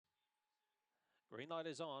Green light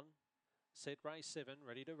is on. Set race 7,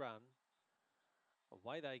 ready to run.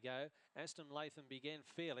 Away they go. Aston Latham began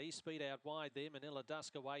fairly. Speed out wide there. Manila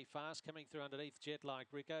Dusk away fast. Coming through underneath Jet Like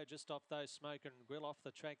Rico. Just off those Smoke and Grill. Off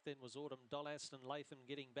the track then was Autumn Doll. Aston Latham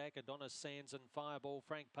getting back. Adonis Sands and Fireball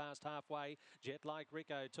Frank passed halfway. Jet Like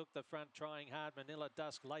Rico took the front trying hard. Manila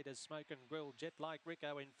Dusk late as Smoke and Grill. Jet Like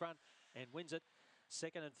Rico in front and wins it.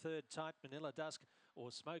 Second and third tight Manila Dusk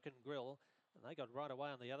or Smoke and Grill. And they got right away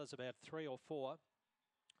on the others about 3 or 4.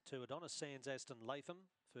 To Adonis Sands, Aston Latham.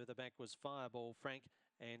 Further back was Fireball Frank.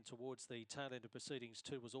 And towards the tail end of proceedings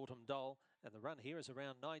 2 was Autumn Doll. And the run here is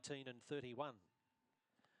around 19 and 31.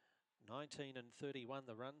 19 and 31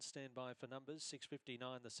 the run. Stand by for numbers.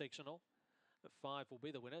 6.59 the sectional. 5 will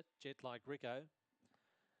be the winner. Jet Like Rico.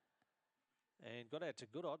 And got out to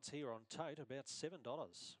good odds here on tote. About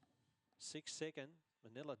 $7. 6 second.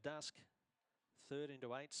 Manila Dusk. Third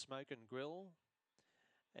into 8. Smoke and Grill.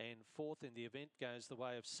 And fourth in the event goes the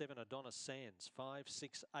way of 7 Adonis Sands. 5,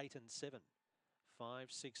 6, 8 and 7. 5,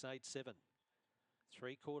 6, 8, 7.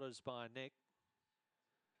 3/4 by a neck.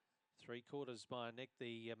 3/4 by a neck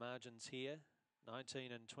the margins here.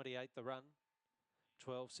 19 and 28 the run.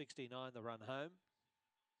 12.69 the run home.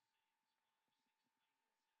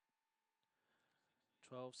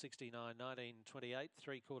 12.69, 19.28.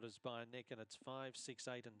 3/4 by a neck and it's 5, 6,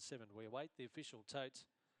 8 and 7. We await the official totes.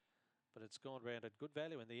 But it's gone round at good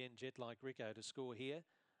value in the end. Jet Like Rico to score here.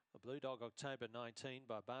 The Blue Dog October 19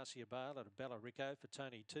 by Barcia Bale at Bella Rico for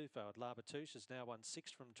Tony Tufo at Labatouche has now won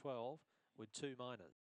 6 from 12 with 2 minors.